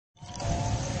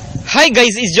Hi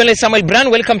guys, it's journalist Samuel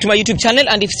Brand. Welcome to my YouTube channel,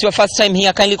 and if it's your first time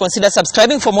here, kindly consider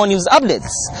subscribing for more news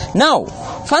updates. Now,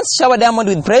 fans shower Diamond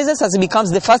with praises as he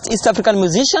becomes the first East African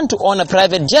musician to own a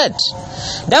private jet.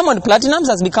 Diamond Platinumz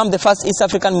has become the first East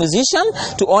African musician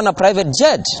to own a private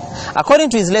jet.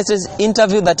 According to his latest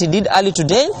interview that he did early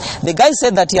today, the guy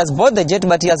said that he has bought the jet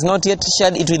but he has not yet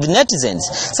shared it with netizens,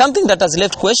 something that has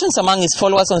left questions among his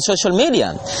followers on social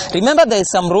media. Remember, there is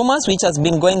some rumors which has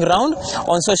been going around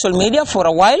on social media for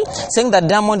a while, saying that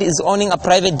Diamond is owning a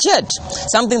private jet,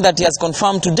 something that he has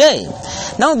confirmed today.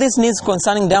 Now, this news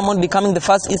concerning Diamond becoming the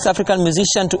first East African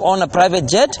musician to own a private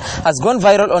jet has gone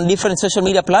viral on different social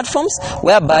media platforms,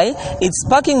 whereby it's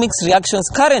sparking mixed reactions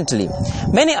currently.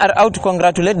 Many are out to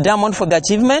congratulate Diamond for the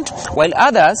achievement, while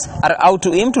others are out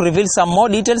to him to reveal some more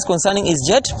details concerning his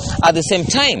jet at the same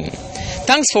time.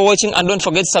 Thanks for watching, and don't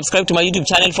forget to subscribe to my YouTube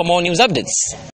channel for more news updates.